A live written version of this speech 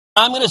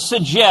I'm going to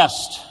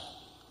suggest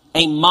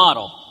a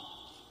model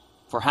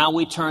for how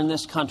we turn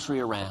this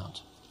country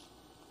around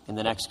in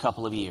the next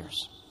couple of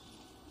years.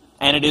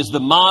 And it is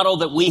the model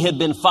that we have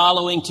been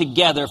following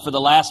together for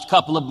the last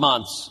couple of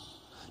months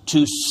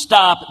to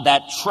stop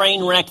that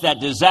train wreck, that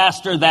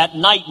disaster, that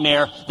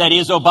nightmare that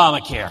is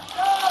Obamacare.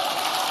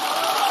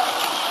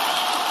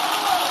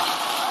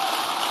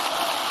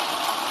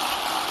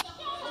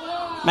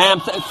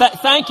 Ma'am,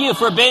 thank you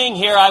for being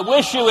here. I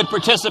wish you would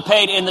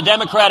participate in the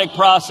democratic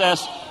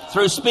process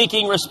through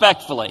speaking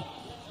respectfully.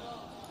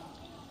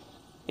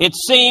 It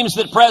seems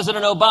that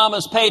President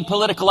Obama's paid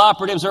political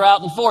operatives are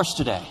out in force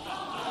today.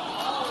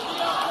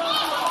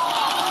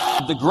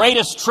 The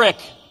greatest trick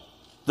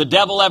the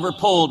devil ever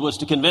pulled was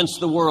to convince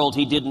the world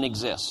he didn't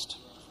exist.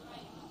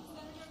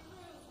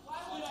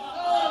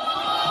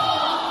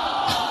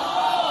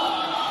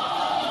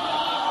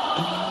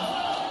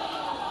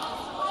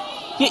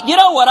 You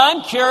know what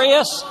I'm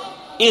curious?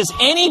 Is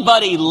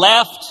anybody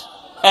left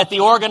at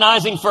the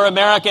Organizing for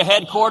America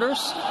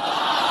headquarters?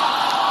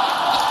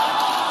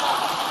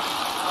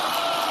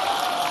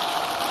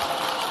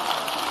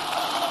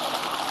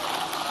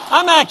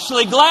 I'm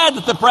actually glad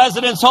that the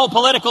president's whole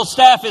political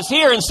staff is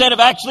here instead of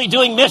actually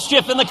doing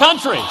mischief in the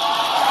country.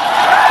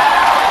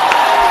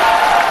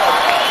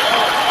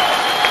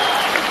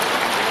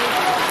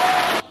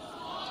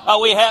 Oh,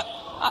 we have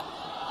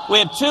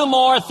 2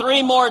 more,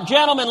 3 more.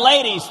 Gentlemen,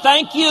 ladies,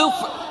 thank you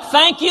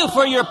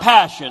for your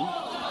passion,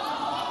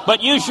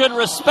 but you should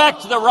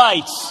respect the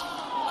rights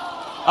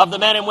of the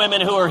men and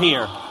women who are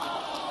here.